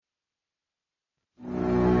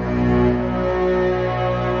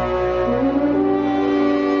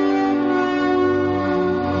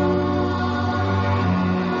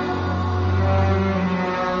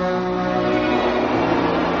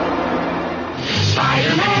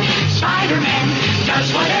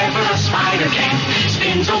spider king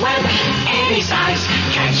spins a web any size,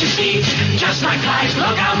 catches thieves just like flies.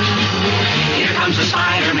 Look out, here comes the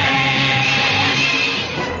Spider-Man.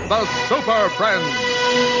 The Super Friends.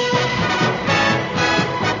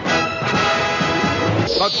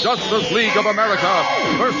 The Justice League of America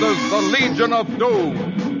versus the Legion of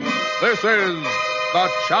Doom. This is the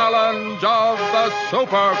Challenge of the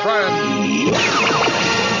Super Friends.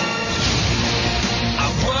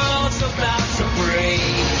 Our world's about to break.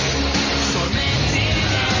 Tormented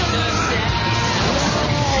in the sound.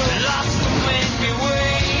 Lost when we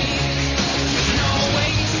wake. There's no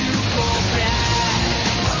way to go back.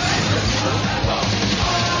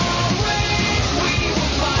 Always we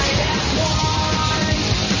will fight as one.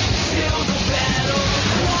 Till the battle's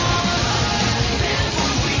won. That's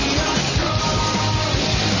when we are strong.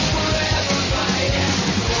 Forever fight as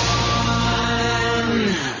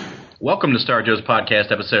one. Welcome to Star Joe's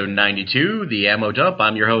Podcast, episode 92, The Ammo Dump.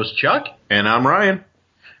 I'm your host, Chuck. And I'm Ryan.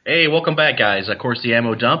 Hey, welcome back, guys. Of course, The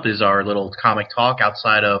Ammo Dump is our little comic talk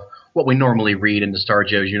outside of what we normally read in the Star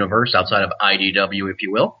Joe's universe, outside of IDW, if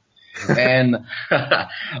you will. And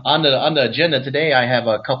on the agenda today, I have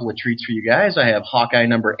a couple of treats for you guys. I have Hawkeye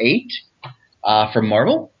number 8 from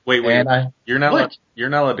Marvel. Wait. And You're not What?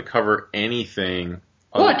 allowed to cover anything.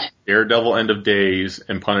 What? Daredevil End of Days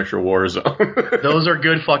and Punisher Warzone. Those are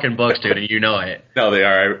good fucking books, dude, and you know it. No, they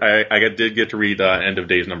are. I did get to read End of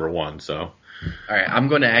Days number 1, so. All right, I'm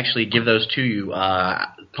going to actually give those to you.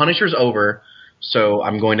 Punisher's over, so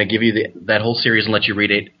I'm going to give you that whole series and let you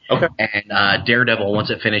read it. Okay. And Daredevil, once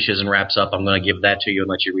it finishes and wraps up, I'm going to give that to you and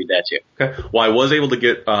let you read that too. Okay. Well, I was able to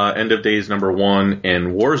get End of Days number 1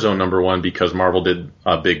 and Warzone number 1 because Marvel did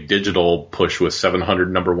a big digital push with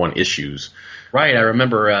 700 number 1 issues. Right, I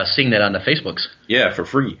remember seeing that on the Facebooks. Yeah, for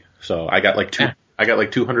free. So I got like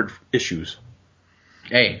 200 issues.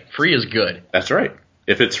 Hey, free is good. That's right.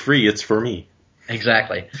 If it's free, it's for me.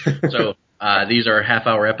 Exactly. So these are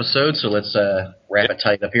half-hour episodes, so let's wrap it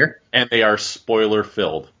tight up here. And they are spoiler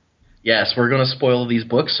filled. Yes, we're going to spoil these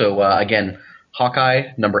books. So, again,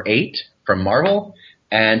 Hawkeye number 8 from Marvel,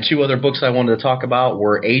 and two other books I wanted to talk about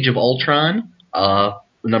were Age of Ultron,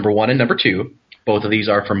 number 1 and number 2. Both of these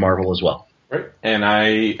are from Marvel as well. Right. And I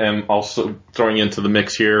am also throwing into the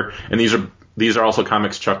mix here, and these are also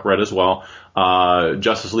comics Chuck read as well.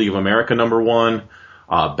 Justice League of America number 1,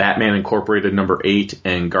 Batman Incorporated number 8,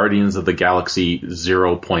 and Guardians of the Galaxy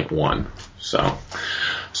 0.1. So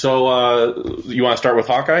you want to start with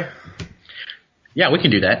Hawkeye? Yeah, we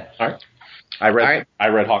can do that. All right. I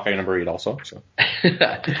read Hawkeye number 8 also. So.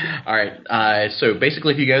 All right. So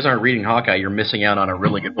basically, if you guys aren't reading Hawkeye, you're missing out on a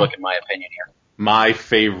really good book, in my opinion here. My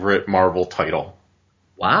favorite Marvel title.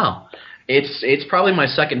 Wow. It's probably my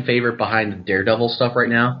second favorite behind the Daredevil stuff right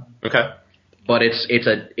now. Okay. But it's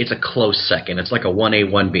a close second. It's like a 1A,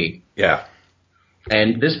 1B. Yeah.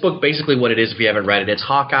 And this book, basically what it is, if you haven't read it, it's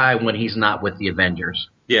Hawkeye when he's not with the Avengers.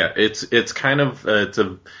 Yeah, it's kind of it's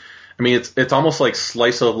almost like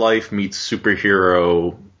slice of life meets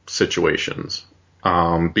superhero situations.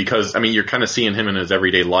 Because you're kind of seeing him in his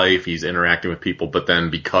everyday life. He's interacting with people, but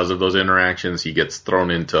then because of those interactions, he gets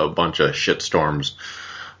thrown into a bunch of shitstorms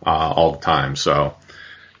all the time. So,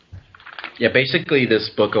 yeah, basically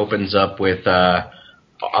this book opens up with our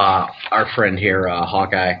friend here,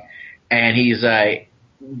 Hawkeye, and he's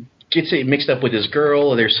gets it mixed up with his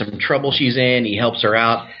girl. There's some trouble she's in. He helps her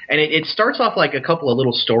out, and it starts off like a couple of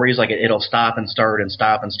little stories. Like it'll stop and start and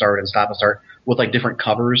stop and start and stop and start with like different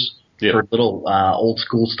covers. Yeah. For little old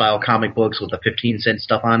school style comic books with the 15-cent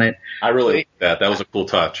stuff on it. I really liked that. That was a cool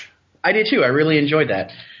touch. I did too. I really enjoyed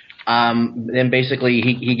that. Then basically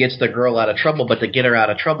he gets the girl out of trouble, but to get her out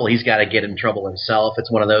of trouble, he's got to get in trouble himself. It's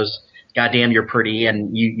one of those, goddamn, you're pretty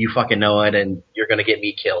and you fucking know it and you're going to get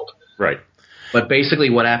me killed. Right. But basically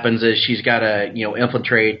what happens is she's got to,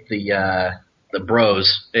 infiltrate the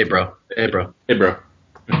bros. Hey, bro.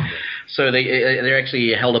 So they're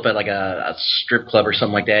actually held up at like a strip club or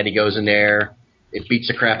something like that. He goes in there, it beats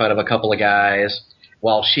the crap out of a couple of guys,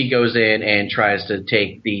 while she goes in and tries to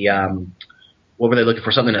take the what were they looking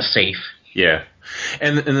for? Something in a safe. Yeah,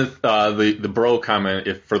 and the bro comment,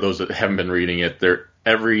 if for those that haven't been reading it,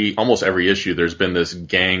 almost every issue there's been this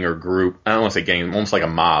gang or group. I don't want to say gang, almost like a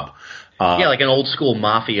mob. Yeah, like an old school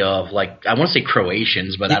mafia of like, I want to say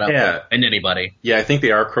Croatians, but I don't know anybody. Yeah, I think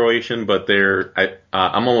they are Croatian, but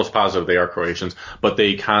I'm almost positive they are Croatians, but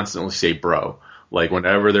they constantly say bro. Like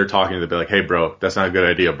whenever they're talking, they'll be like, hey bro, that's not a good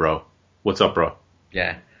idea, bro. What's up, bro?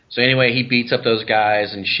 Yeah. So anyway, he beats up those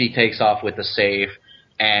guys and she takes off with the safe,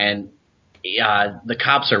 and the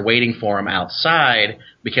cops are waiting for him outside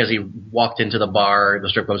because he walked into the bar, the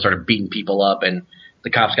strip club, started beating people up, and the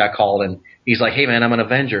cops got called, and he's like, "Hey man, I'm an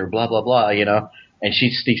Avenger," blah blah blah, and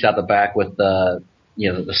she sneaks out the back with the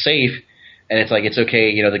safe, and it's like, it's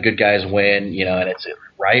okay, the good guys win, and it's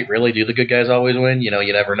right, really, do the good guys always win? You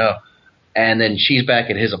never know. And then she's back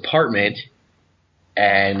at his apartment,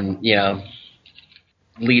 and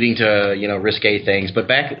leading to risque things. But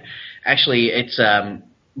actually, it's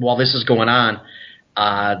while this is going on,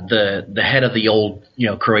 the head of the old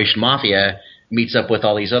Croatian mafia meets up with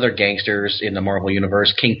all these other gangsters in the Marvel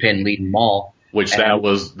universe, Kingpin leading them all. Which that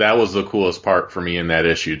was the coolest part for me in that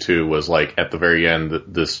issue too, was like at the very end,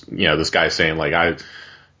 this guy saying like,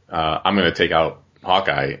 I'm going to take out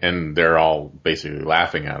Hawkeye, and they're all basically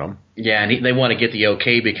laughing at him. Yeah, and they want to get the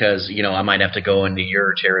okay because I might have to go into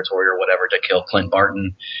your territory or whatever to kill Clint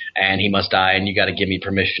Barton, and he must die, and you got to give me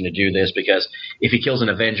permission to do this, because if he kills an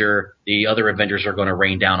Avenger, the other Avengers are going to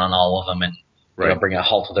rain down on all of them and bring a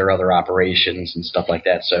halt to their other operations and stuff like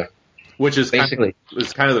that. So. Which is basically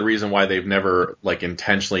it's kind of the reason why they've never like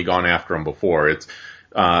intentionally gone after him before. It's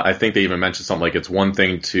I think they even mentioned something like, it's one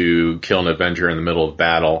thing to kill an Avenger in the middle of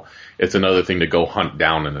battle, it's another thing to go hunt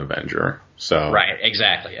down an Avenger. So right,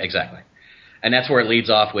 exactly, and that's where it leads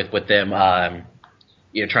off with them,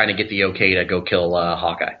 trying to get the okay to go kill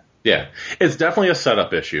Hawkeye. Yeah, it's definitely a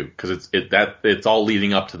setup issue because it's all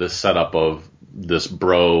leading up to this setup of this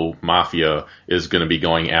bro mafia is going to be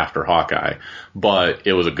going after Hawkeye, but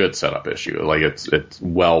it was a good setup issue. Like it's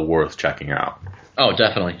well worth checking out. Oh,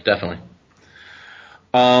 definitely.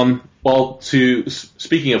 Well,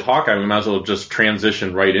 speaking of Hawkeye, we might as well just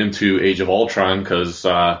transition right into Age of Ultron, because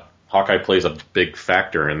Hawkeye plays a big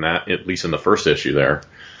factor in that, at least in the first issue there.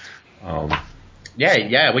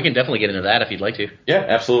 Yeah, we can definitely get into that if you'd like to. Yeah,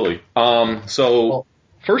 absolutely. Well,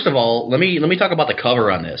 first of all, let me talk about the cover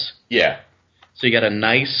on this. Yeah. So you got a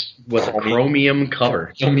nice chromium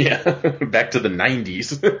cover. Yeah, back to the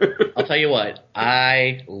 90s. I'll tell you what,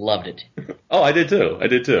 I loved it. Oh, I did too.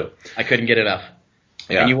 I couldn't get enough.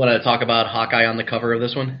 Yeah. And you want to talk about Hawkeye on the cover of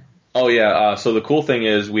this one? Oh, yeah. So the cool thing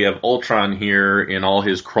is we have Ultron here in all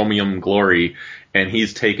his chromium glory, and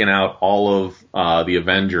he's taken out all of the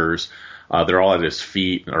Avengers. They're all at his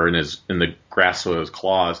feet or in the grasp of his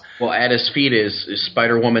claws. Well, at his feet is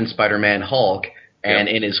Spider-Woman, Spider-Man, Hulk, and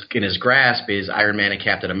Yep. in his grasp is Iron Man and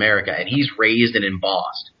Captain America, and he's raised and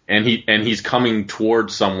embossed. And he's coming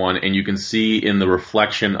towards someone, and you can see in the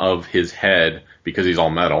reflection of his head, because he's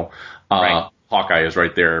all metal, Right. Hawkeye is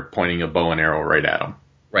right there pointing a bow and arrow right at him.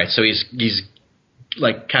 Right, so he's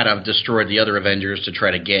like kind of destroyed the other Avengers to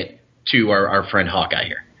try to get to our friend Hawkeye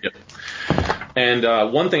here. Yep.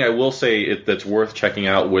 And one thing I will say that's worth checking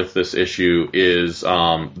out with this issue is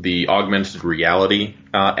the augmented reality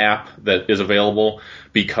app that is available,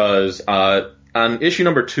 because on issue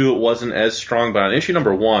number 2 it wasn't as strong, but on issue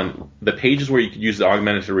number 1, the pages where you could use the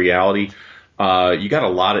augmented reality, you got a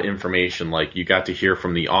lot of information. Like you got to hear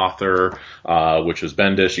from the author, which was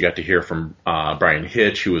Bendis. You got to hear from Brian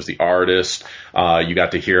Hitch, who was the artist. You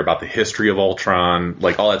got to hear about the history of Ultron,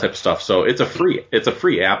 like all that type of stuff. So it's a free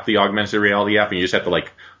app, the augmented reality app, and you just have to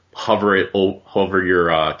like hover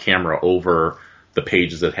your camera over the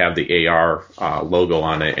pages that have the AR logo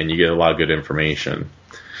on it, and you get a lot of good information.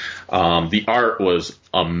 The art was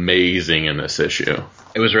amazing in this issue.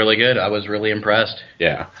 It was really good. I was really impressed.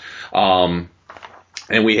 Yeah.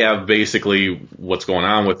 And we have basically what's going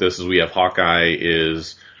on with this is we have Hawkeye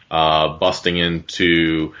is busting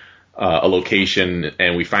into a location,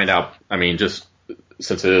 and we find out, I mean, just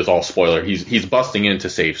since it is all spoiler, he's busting in to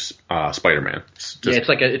save Spider-Man. Yeah,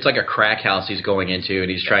 it's like a crack house he's going into,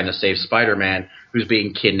 and he's trying to save Spider-Man, who's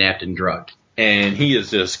being kidnapped and drugged. And he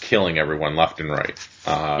is just killing everyone left and right.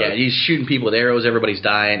 Yeah, he's shooting people with arrows, everybody's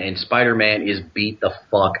dying, and Spider-Man is beat the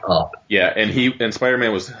fuck up. Yeah, and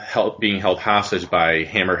Spider-Man was being held hostage by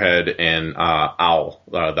Hammerhead and Owl,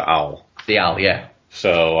 the Owl. The Owl, yeah.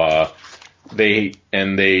 So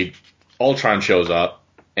Ultron shows up,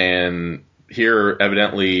 and here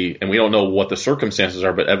evidently, and we don't know what the circumstances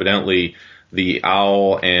are, but evidently the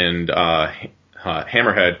Owl and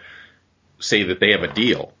Hammerhead say that they have a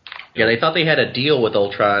deal. Yeah, they thought they had a deal with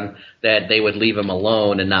Ultron that they would leave him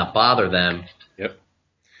alone and not bother them. Yep.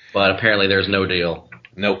 But apparently there's no deal.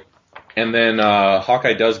 Nope. And then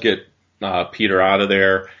Hawkeye does get Peter out of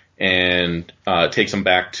there and takes him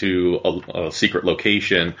back to a secret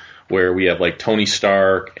location where we have like Tony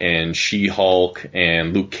Stark and She-Hulk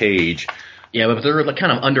and Luke Cage. Yeah, but they're like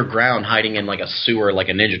kind of underground, hiding in like a sewer like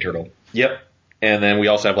a Ninja Turtle. Yep. And then we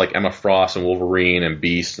also have like Emma Frost and Wolverine and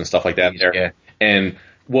Beast and stuff like that there. Yeah. And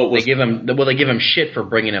they give him shit for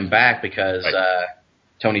bringing him back because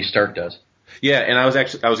Tony Stark does. Yeah, and I was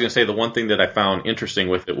going to say the one thing that I found interesting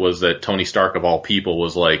with it was that Tony Stark of all people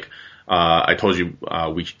was like, I told you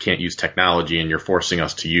we can't use technology, and you're forcing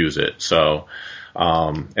us to use it. So,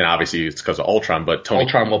 and obviously it's because of Ultron, but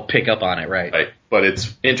Ultron will pick up on it, right? Right. But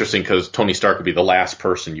it's interesting because Tony Stark would be the last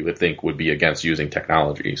person you would think would be against using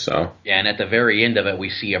technology. So Yeah, and at the very end of it, we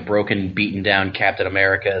see a broken, beaten down Captain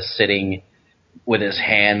America sitting with his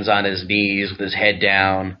hands on his knees, with his head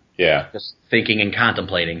down, yeah, just thinking and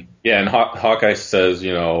contemplating. yeah. And Hawkeye says,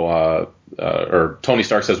 or Tony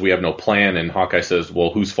Stark says we have no plan, and Hawkeye says,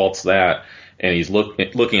 well, whose fault's that? And he's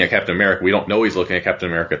looking at Captain America. We don't know he's looking at Captain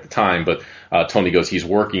America at the time, but Tony goes, he's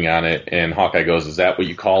working on it, and Hawkeye goes, is that what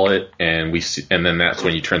you call it? And and then that's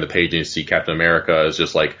when you turn the page and you see Captain America is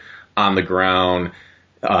just like on the ground,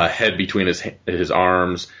 head between his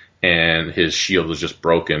arms, and his shield is just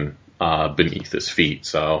broken beneath his feet.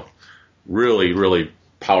 So really, really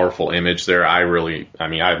powerful image there. I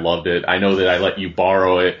loved it. I know that I let you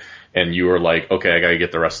borrow it, and you were like, okay, I got to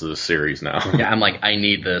get the rest of the series now. Yeah, I'm like, I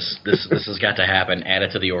need this. This has got to happen. Add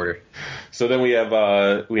it to the order. So then we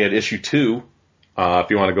had issue 2. If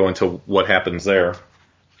you want to go into what happens there.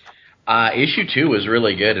 Issue 2 was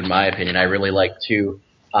really good, in my opinion. I really liked 2.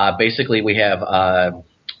 Basically, we have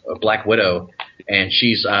Black Widow, and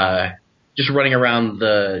she's just running around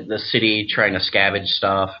the city trying to scavenge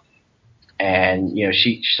stuff. And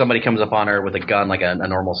somebody comes up on her with a gun, like a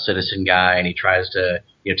normal citizen guy, and he tries to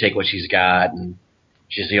take what she's got, and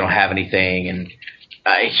she says, "You don't have anything." And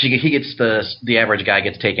he gets the average guy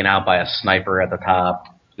gets taken out by a sniper at the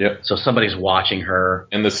top. Yep. So somebody's watching her,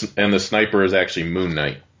 and the sniper is actually Moon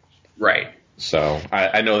Knight. Right. So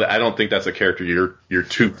I know that I don't think that's a character you're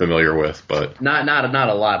too familiar with, but not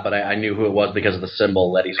a lot, but I knew who it was because of the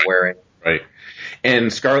symbol that he's wearing. Right.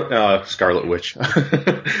 And Scarlet Witch.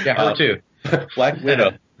 Yeah, her too. Black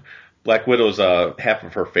Widow. Black Widow's half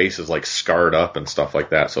of her face is like scarred up and stuff like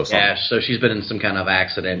that. So so she's been in some kind of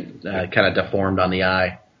accident, kind of deformed on the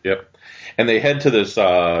eye. Yep. And they head to this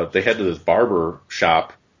barber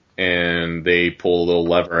shop, and they pull a little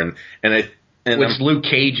lever, and it's Luke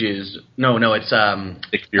Cage's. No, it's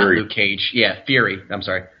Nick Fury. Not Luke Cage. Yeah, Fury. I'm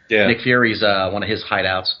sorry. Yeah. Nick Fury's one of his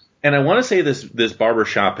hideouts. And I want to say this barber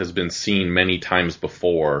shop has been seen many times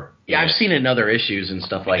before. Yeah, I've seen it in other issues and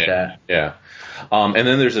stuff like that. Yeah. And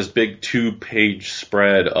then there's this big 2-page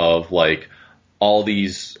spread of like all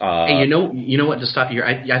these. Hey, you know what? To stop you here,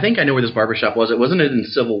 I think I know where this barbershop was. Wasn't it in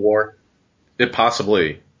Civil War? It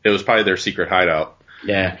was probably their secret hideout.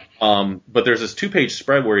 Yeah. But there's this 2-page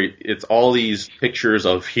spread where it's all these pictures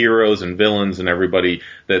of heroes and villains and everybody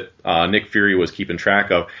that Nick Fury was keeping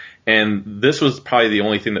track of. And this was probably the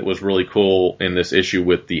only thing that was really cool in this issue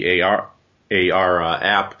with the AR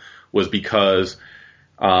app was because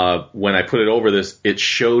when I put it over this, it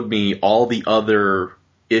showed me all the other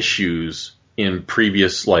issues in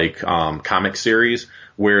previous comic series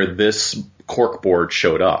where this corkboard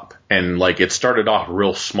showed up. And like it started off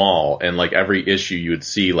real small, and like every issue you would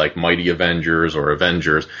see like Mighty Avengers or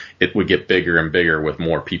Avengers, it would get bigger and bigger with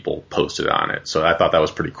more people posted on it. So I thought that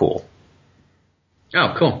was pretty cool.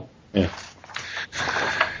 Oh, cool. Yeah.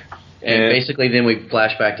 And basically then we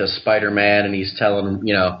flash back to Spider-Man, and he's telling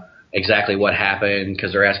them, exactly what happened,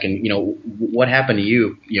 because they're asking, what happened to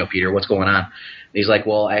you, Peter, what's going on? And he's like,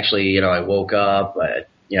 well, actually, I woke up, I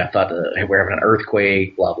thought we're having an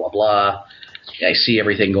earthquake, blah, blah, blah. I see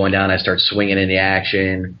everything going down. I start swinging into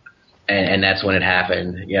action, and that's when it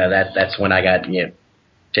happened. Yeah, that's when I got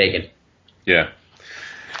taken. Yeah.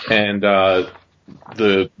 And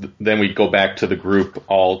then we go back to the group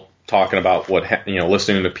all talking about what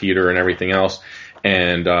listening to Peter and everything else.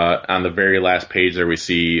 And on the very last page there, we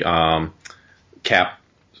see Cap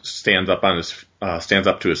stands up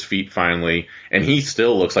to his feet finally, and he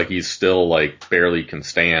still looks like he's still like barely can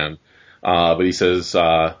stand. But he says,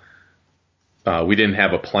 "We didn't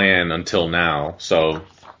have a plan until now." So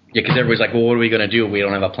yeah, because everybody's like, "Well, what are we going to do? We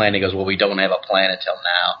don't have a plan." He goes, "Well, we don't have a plan until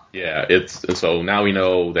now." Yeah, so now we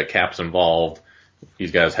know that Cap's involved.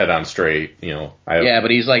 He's got his head on straight.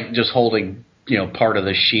 But he's like just holding. Part of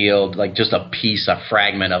the shield, like just a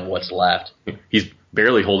fragment of what's left. He's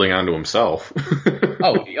barely holding on to himself.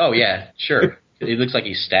 oh yeah, sure. He looks like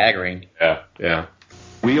he's staggering. Yeah.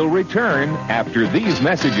 We'll return after these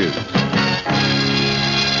messages.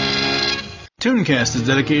 Tooncast is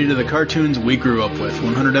dedicated to the cartoons we grew up with.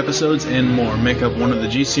 100 episodes and more make up one of the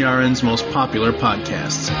GCRN's most popular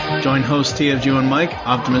podcasts. Join hosts TFG and Mike,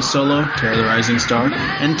 Optimus Solo, Terror the Rising Star,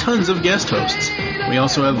 and tons of guest hosts. We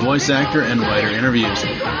also have voice actor and writer interviews.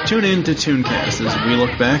 Tune in to Tooncast as we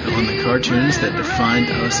look back on the cartoons that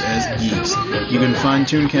defined us as geeks. You can find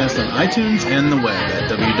Tooncast on iTunes and the web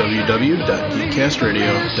at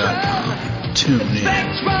www.geekcastradio.com. Tune in.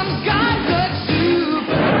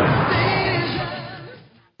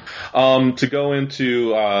 To go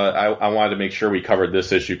into, I wanted to make sure we covered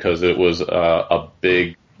this issue because it was a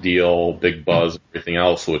big deal, big buzz, everything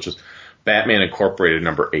else, which is Batman Incorporated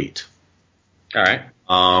number 8. All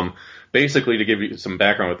right. Basically, to give you some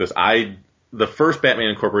background with this, the first Batman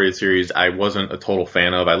Incorporated series I wasn't a total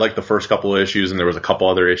fan of. I liked the first couple of issues, and there was a couple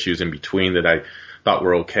other issues in between that I thought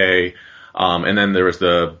were okay. And then there was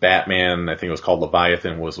the Batman, I think it was called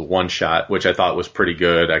Leviathan, was a one-shot, which I thought was pretty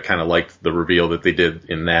good. I kind of liked the reveal that they did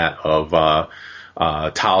in that of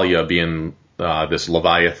Talia being this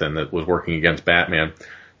Leviathan that was working against Batman.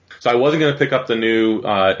 So I wasn't going to pick up the new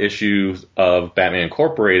issues of Batman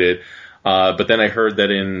Incorporated, but then I heard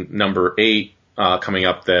that in number 8 coming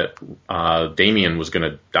up that Damian was going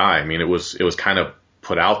to die. I mean, it was kind of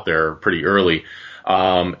put out there pretty early.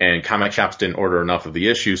 And comic shops didn't order enough of the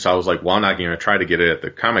issue, so I was like, well, I'm not going to try to get it at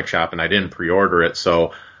the comic shop, and I didn't pre-order it,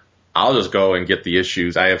 so I'll just go and get the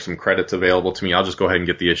issues. I have some credits available to me. I'll just go ahead and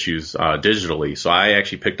get the issues digitally. So I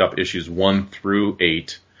actually picked up issues 1 through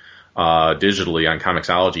 8 digitally on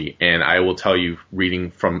Comixology, and I will tell you,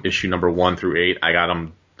 reading from issue number 1 through 8, I got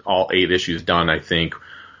them all 8 issues done, I think,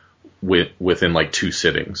 within like 2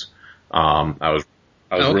 sittings. I was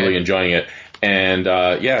really enjoying it. And,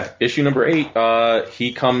 issue number 8,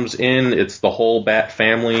 he comes in, it's the whole Bat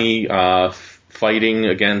family, fighting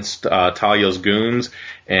against, Talia's goons,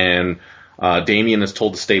 and, Damian is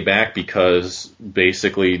told to stay back because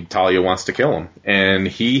basically Talia wants to kill him. And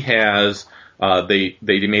he has, they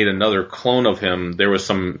made another clone of him. There was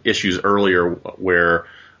some issues earlier where,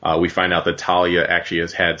 we find out that Talia actually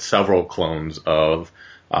has had several clones of,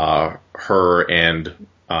 her and,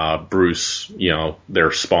 Bruce,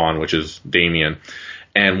 their spawn, which is Damian.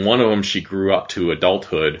 And one of them, she grew up to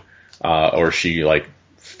adulthood, or she,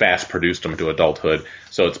 fast produced him to adulthood.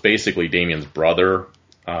 So it's basically Damian's brother,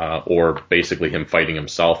 or basically him fighting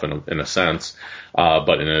himself in a sense,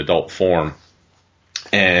 but in an adult form.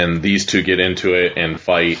 And these two get into it and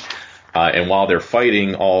fight. And while they're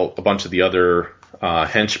fighting, a bunch of the other,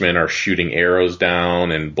 henchmen are shooting arrows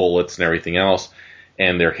down and bullets and everything else.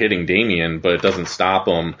 And they're hitting Damian, but it doesn't stop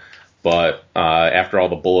him. But after all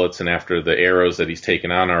the bullets and after the arrows that he's taken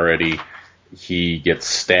on already, he gets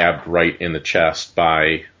stabbed right in the chest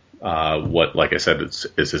by what, like I said,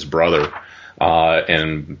 is his brother.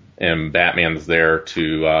 And Batman's there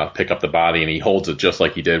to pick up the body, and he holds it just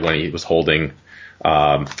like he did when he was holding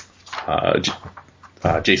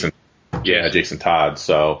Jason Todd.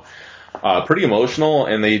 So pretty emotional,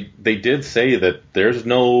 and they did say that there's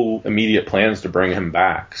no immediate plans to bring him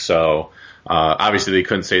back. So obviously they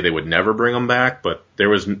couldn't say they would never bring him back, but they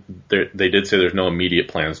did say there's no immediate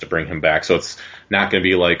plans to bring him back. So it's not going to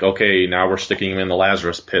be like, okay, now we're sticking him in the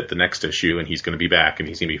Lazarus pit the next issue, and he's going to be back and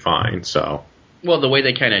he's going to be fine. So. Well, the way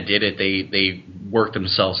they kind of did it, they worked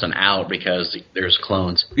themselves out because there's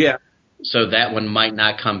clones. Yeah. So that one might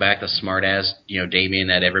not come back the smart ass, Damian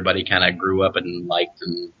that everybody kind of grew up and liked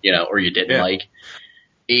and, or you didn't like.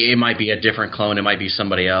 It might be a different clone. It might be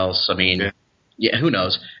somebody else. I mean, who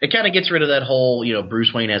knows? It kind of gets rid of that whole,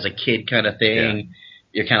 Bruce Wayne as a kid kind of thing. Yeah.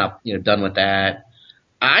 You're kind of, done with that.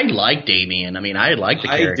 I like Damian. I mean, I like the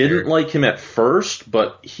character. I didn't like him at first,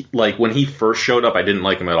 but when he first showed up, I didn't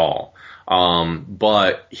like him at all.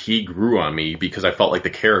 But he grew on me because I felt like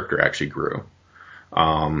the character actually grew.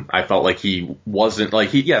 I felt like he wasn't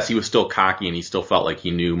he was still cocky and he still felt like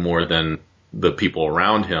he knew more than the people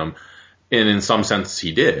around him. And in some sense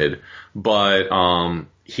he did, but,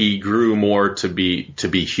 he grew more to be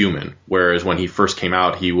human. Whereas when he first came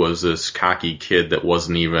out, he was this cocky kid that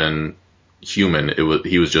wasn't even human.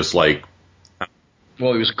 He was just like,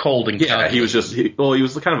 well, he was cold and cocky. He was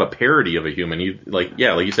kind of a parody of a human. Like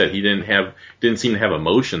you said, he didn't seem to have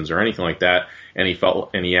emotions or anything like that. And he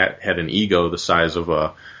had an ego the size of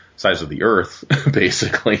the earth,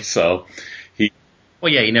 basically. So he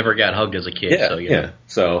never got hugged as a kid.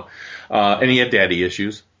 So and he had daddy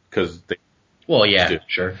issues because they. Well, yeah,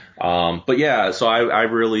 sure. So I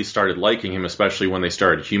really started liking him, especially when they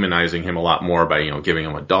started humanizing him a lot more by, giving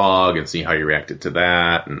him a dog and seeing how he reacted to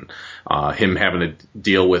that, and him having to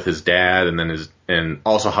deal with his dad, and then and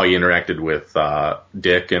also how he interacted with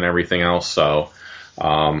Dick and everything else. So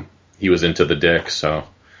he was into the Dick. So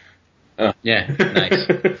nice.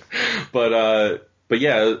 but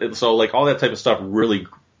yeah, so all that type of stuff really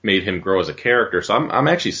made him grow as a character. So I'm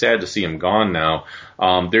actually sad to see him gone now.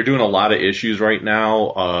 They're doing a lot of issues right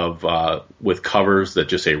now of with covers that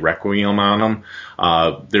just say Requiem on them.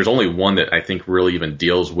 There's only one that I think really even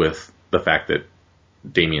deals with the fact that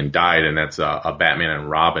Damian died, and that's a Batman and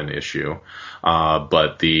Robin issue.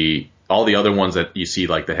 But all the other ones that you see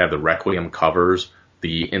that have the Requiem covers,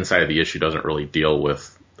 the inside of the issue doesn't really deal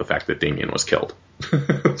with the fact that Damian was killed.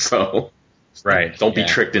 So Right. don't be yeah.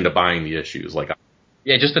 tricked into buying the issues. Like,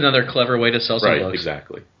 Yeah, just another clever way to sell some right, books.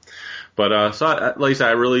 exactly. But so like I said,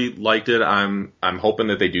 I really liked it. I'm hoping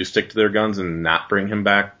that they do stick to their guns and not bring him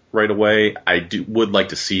back right away. I would like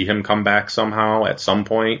to see him come back somehow at some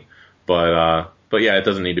point, but yeah, it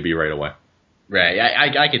doesn't need to be right away. Right.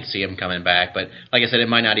 I could see him coming back, but like I said, it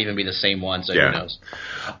might not even be the same one, so Yeah. who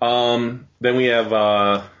knows? Then we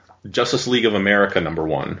have Justice League of America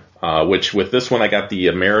 #1, which with this one I got the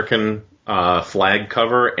American flag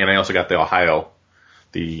cover, and I also got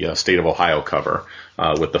the state of Ohio cover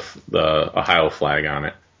with the Ohio flag on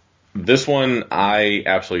it. This one, I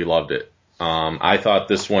absolutely loved it. I thought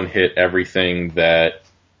this one hit everything that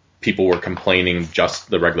people were complaining just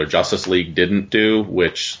the regular Justice League didn't do,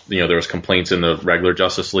 which, there was complaints in the regular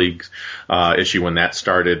Justice League issue when that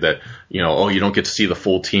started that, you don't get to see the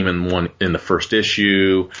full team in the first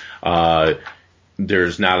issue.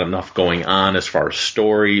 There's not enough going on as far as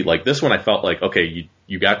story. Like this one, I felt like, okay,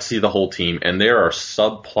 you got to see the whole team, and there are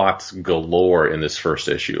subplots galore in this first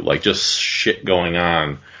issue, like just shit going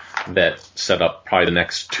on that set up probably the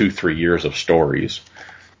next 2-3 years of stories.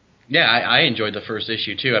 Yeah, I enjoyed the first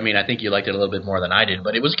issue too. I mean, I think you liked it a little bit more than I did,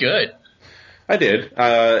 but it was good. I did,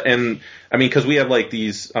 and I mean, because we have like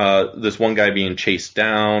this one guy being chased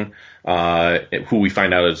down, who we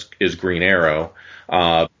find out is Green Arrow,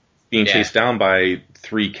 being chased down by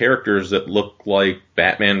 3 characters that look like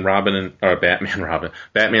Batman, Superman, and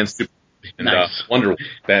Nice.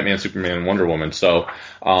 Batman, Superman, and Wonder Woman. So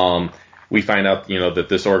we find out, that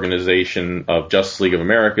this organization of Justice League of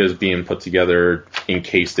America is being put together in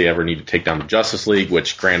case they ever need to take down the Justice League,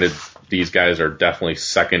 which, granted, these guys are definitely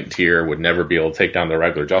second tier, would never be able to take down the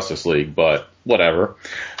regular Justice League, but whatever.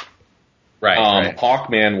 Right. Right.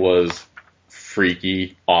 Hawkman was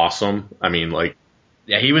freaky, awesome. I mean, like,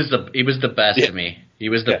 Yeah, he was the best to me. He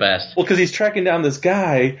was the best. well, because he's tracking down this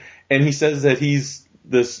guy, and he says that he's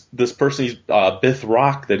this person, he's Bith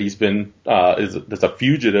Rock, that he's been that's a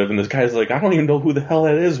fugitive, and this guy's like, I don't even know who the hell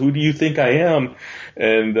that is. Who do you think I am?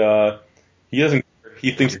 And he doesn't.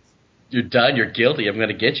 He thinks You're done. You're guilty. I'm going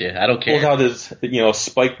to get you. I don't care. pulls out his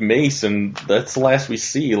spiked mace, and that's the last we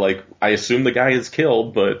see. Like, I assume the guy is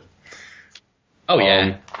killed, but Oh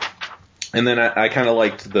yeah. And then I kind of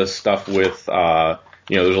liked the stuff with, there's a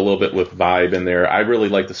little bit with vibe in there. I really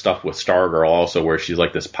like the stuff with Stargirl also, where she's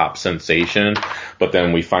like this pop sensation, but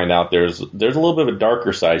then we find out there's a little bit of a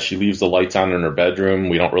darker side. She leaves the lights on in her bedroom.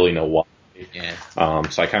 We don't really know why. Yeah.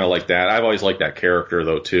 So I kind of like that. I've always liked that character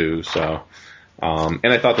though too. So, and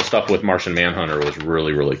I thought the stuff with Martian Manhunter was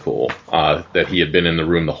really, really cool. That he had been in the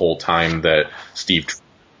room the whole time that Steve.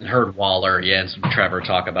 And heard Waller, and some Trevor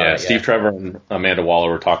talk about it. Steve Trevor and Amanda Waller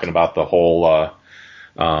were talking about the whole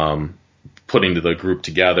putting the group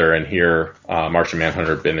together, and here Martian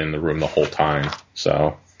Manhunter had been in the room the whole time.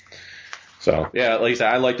 So yeah, like I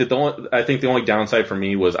said, I liked it. I think the only downside for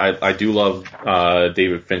me was I do love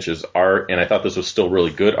David Finch's art, and I thought this was still really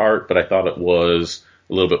good art, but I thought it was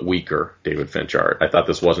a little bit weaker David Finch art. I thought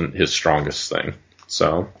this wasn't his strongest thing.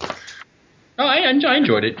 So. Oh, I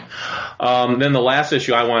enjoyed it. Then the last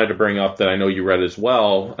issue I wanted to bring up that I know you read as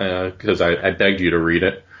well, because I begged you to read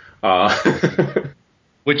it.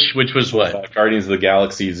 Which was what? Guardians of the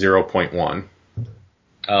Galaxy 0.1.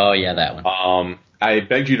 Oh yeah, that one. I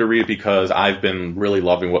begged you to read it because I've been really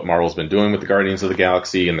loving what Marvel's been doing with the Guardians of the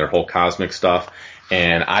Galaxy and their whole cosmic stuff.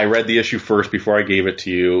 And I read the issue first before I gave it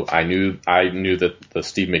to you. I knew that the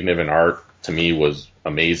Steve McNiven art to me was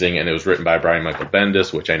amazing, and it was written by Brian Michael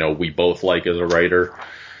Bendis, which I know we both like as a writer.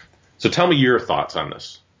 So tell me your thoughts on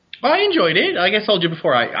this. Well, I enjoyed it. Like I told you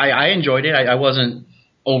before, I enjoyed it. I wasn't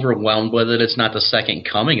overwhelmed with it. It's not the second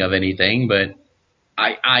coming of anything, but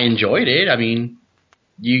I enjoyed it. I mean,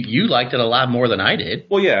 you liked it a lot more than I did.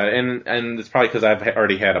 Well, yeah, and it's probably because I've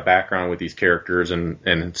already had a background with these characters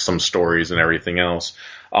and some stories and everything else.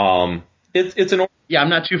 It's an Yeah, I'm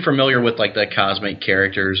not too familiar with like the cosmic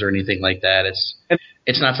characters or anything like that.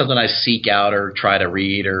 It's not something I seek out or try to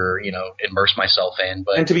read or immerse myself in.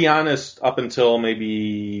 But and to be honest, up until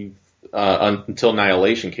maybe until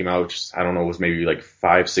Annihilation came out, which I don't know was maybe like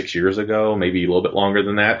 5-6 years ago, maybe a little bit longer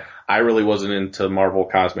than that, I really wasn't into Marvel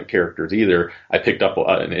cosmic characters either. I picked up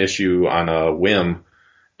an issue on a whim,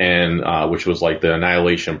 and which was like the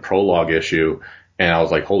Annihilation prologue issue, and I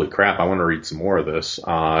was like, holy crap, I want to read some more of this,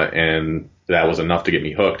 and that was enough to get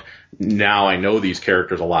me hooked. Now I know these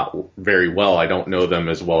characters very well. I don't know them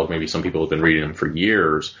as well as maybe some people have been reading them for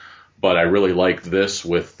years, but I really liked this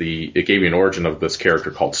it gave me an origin of this character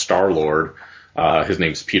called Star-Lord. His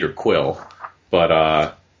name's Peter Quill,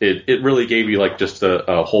 but it really gave you like just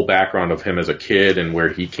a whole background of him as a kid and where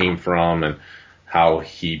he came from and how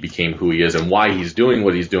he became who he is and why he's doing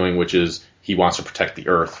what he's doing, which is he wants to protect the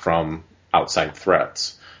Earth from outside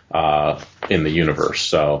threats in the universe.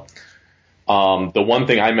 So the one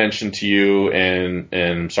thing I mentioned to you,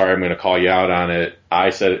 and sorry I'm going to call you out on it, I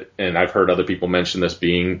said, and I've heard other people mention this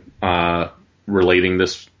being relating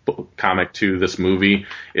this comic to this movie,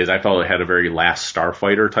 is I felt it had a very Last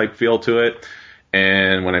Starfighter type feel to it.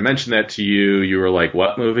 And when I mentioned that to you, you were like,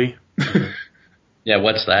 what movie? Yeah,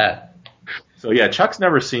 what's that? So yeah, Chuck's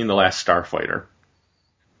never seen The Last Starfighter.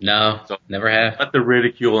 No, So- never have. Let the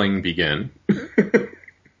ridiculing begin.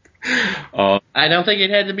 I don't think it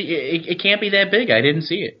had to be. It can't be that big. I didn't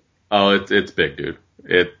see it. Oh, it's big, dude.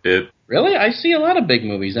 It Really? I see a lot of big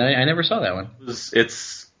movies. I never saw that one.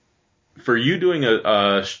 it's for you doing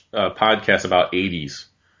a podcast about 80s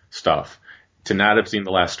stuff, to not have seen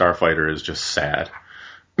The Last Starfighter is just sad.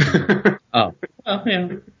 Oh, well, yeah.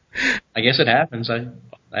 I guess it happens. I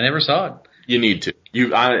never saw it. You need to.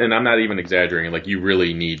 And I'm not even exaggerating. Like, you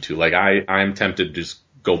really need to. Like, I'm tempted to just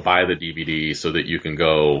go buy the DVD so that you can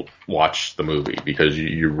go watch the movie, because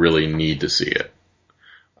you really need to see it.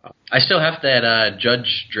 I still have that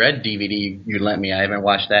Judge Dredd DVD you lent me. I haven't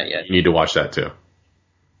watched that yet. You need to watch that too.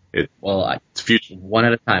 Well, It's future. one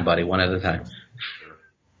at a time, buddy. One at a time.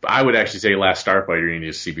 I would actually say Last Starfighter you need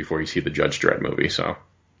to see before you see the Judge Dredd movie. So,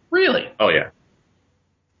 Really? oh yeah,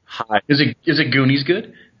 hi. Is it Goonies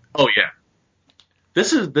good? Oh yeah.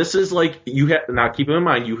 This is like, you have now, keep in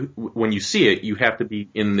mind, when you see it, you have to be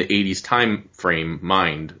in the 80s time frame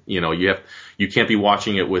mind. You know, you can't be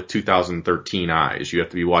watching it with 2013 eyes. You have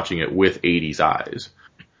to be watching it with 80s eyes.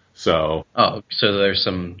 So, Oh, so there's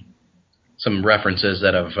some references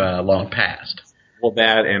that have long passed. well,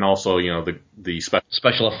 that, and also, you know, the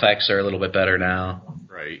Special effects are a little bit better now.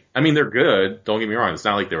 right. I mean, they're good. Don't get me wrong. It's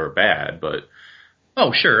not like they were bad, but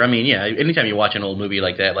Oh, sure. I mean, yeah. Anytime you watch an old movie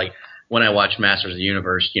like that, like when I watched Masters of the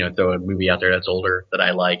Universe, you know, throw a movie out there that's older that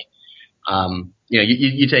I like. You know,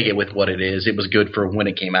 you take it with what it is. It was good for when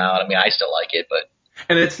it came out. I mean, I still like it, but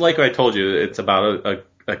and it's like I told you, it's about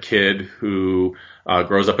a kid who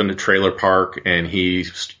grows up in a trailer park, and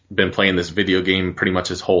he's been playing this video game pretty much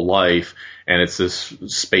his whole life, and it's this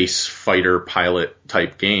space fighter pilot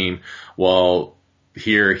type game. Well,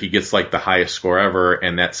 here he gets like the highest score ever,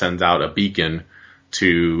 and that sends out a beacon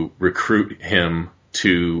to recruit him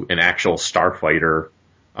to an actual starfighter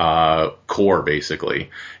corps, basically.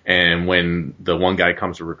 And when the one guy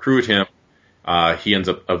comes to recruit him, he ends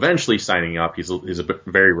up eventually signing up. He's a bit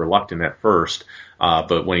very reluctant at first,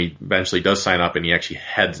 but when he eventually does sign up and he actually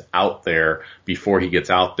heads out there, before he gets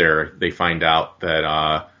out there, they find out that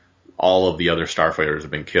all of the other starfighters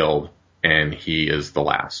have been killed, and he is the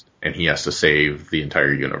last, and he has to save the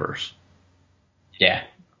entire universe. yeah.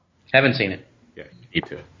 Haven't seen it. Yeah, you need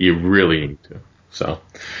to. You really need to. So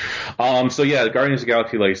yeah, Guardians of the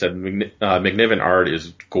Galaxy, like I said, McNiven art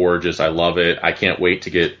is gorgeous. I love it. I can't wait to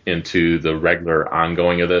get into the regular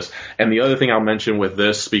ongoing of this. And the other thing I'll mention with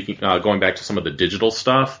this, going back to some of the digital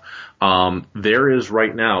stuff, there is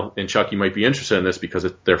right now, and Chuck, you might be interested in this because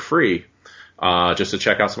they're free, just to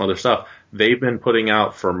check out some other stuff. They've been putting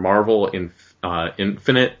out for Marvel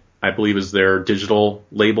Infinite, I believe is their digital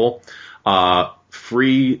label,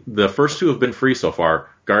 free. The first two have been free so far.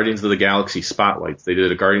 Guardians of the Galaxy Spotlights. They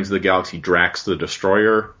did a Guardians of the Galaxy Drax the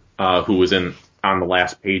Destroyer, who was on the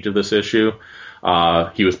last page of this issue.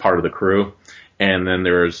 He was part of the crew. And then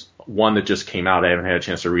there's one that just came out. I haven't had a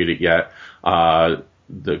chance to read it yet. The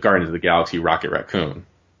Guardians of the Galaxy Rocket Raccoon.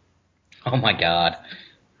 Oh my God.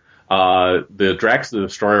 The Drax the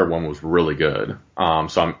Destroyer one was really good.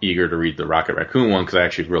 So I'm eager to read the Rocket Raccoon one because I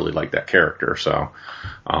actually really like that character. So,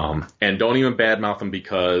 and don't even badmouth him,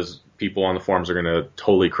 because people on the forums are going to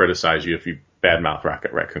totally criticize you if you badmouth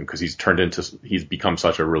Rocket Raccoon, because he's become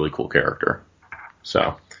such a really cool character.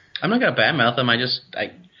 So I'm not gonna badmouth him. It's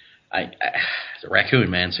a raccoon,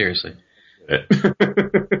 man. Seriously.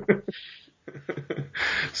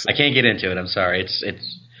 I can't get into it. I'm sorry. It's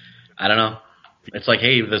I don't know. It's like,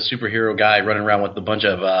 hey, the superhero guy running around with a bunch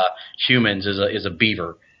of humans is a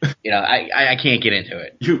beaver. You know, I can't get into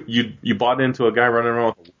it. You bought into a guy running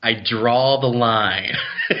around with I draw the line.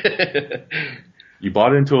 you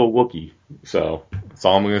bought into a Wookiee, so that's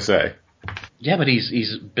all I'm going to say. Yeah, but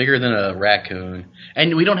he's bigger than a raccoon,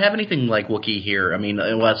 and we don't have anything like Wookiee here. I mean,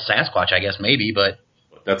 well, Sasquatch, I guess, maybe, but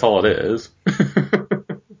That's all it is.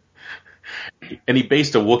 And he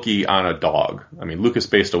based a Wookiee on a dog. I mean, Lucas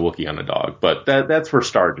based a Wookiee on a dog, but that's for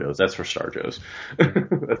Star Joe's. That's for Star Joe's.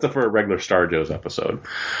 That's for a regular Star Joe's episode.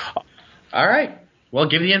 all right. Well,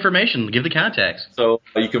 give the information. Give the contacts. So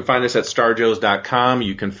you can find us at starjoes.com.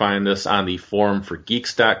 You can find us on the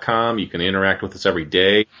forumforgeeks.com. You can interact with us every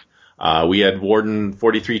day. We had Warden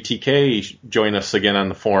 43TK join us again on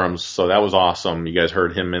the forums, so that was awesome. You guys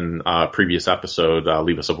heard him in a previous episode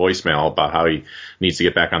leave us a voicemail about how he needs to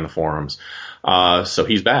get back on the forums. So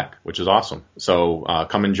he's back, which is awesome. So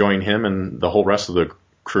come and join him and the whole rest of the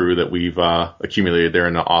crew that we've accumulated there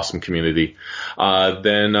in the awesome community.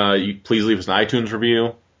 Then you please leave us an iTunes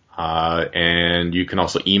review. And you can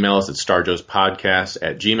also email us at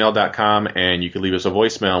starjoespodcast@gmail.com, and you can leave us a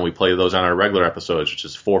voicemail, and we play those on our regular episodes, which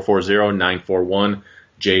is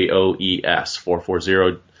 440-941-JOES,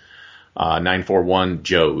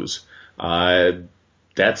 440-941-JOES.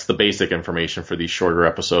 That's the basic information for these shorter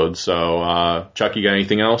episodes. So, Chuck, you got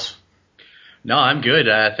anything else? No, I'm good.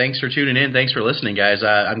 Thanks for tuning in. Thanks for listening, guys.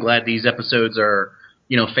 I'm glad these episodes are,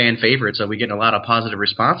 fan favorites. So we're getting a lot of positive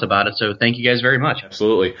response about it. So thank you guys very much.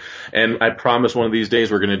 Absolutely. And I promise one of these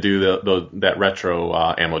days we're going to do that retro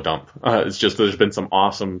ammo dump. It's just there's been some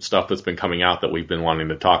awesome stuff that's been coming out that we've been wanting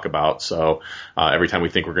to talk about. So every time we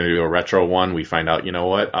think we're going to do a retro one, we find out,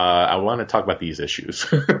 I want to talk about these issues.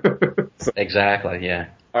 Exactly, yeah.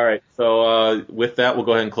 All right. So with that, we'll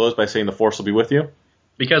go ahead and close by saying the Force will be with you.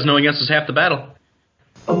 Because knowing us is half the battle.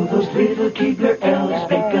 Oh, those little Keebler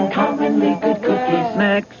elves make uncommonly good cookies.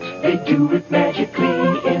 Next, they do it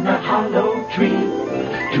magically in a hollow tree.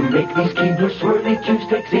 To make these Keebler swirly juice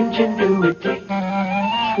takes ingenuity.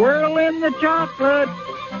 Swirl in the chocolate.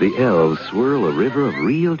 The elves swirl a river of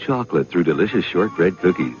real chocolate through delicious shortbread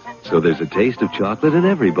cookies. So there's a taste of chocolate in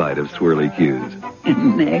every bite of Swirly Q's.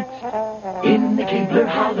 Next, in the Keebler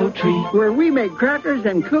hollow tree, where we make crackers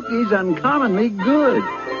and cookies uncommonly good.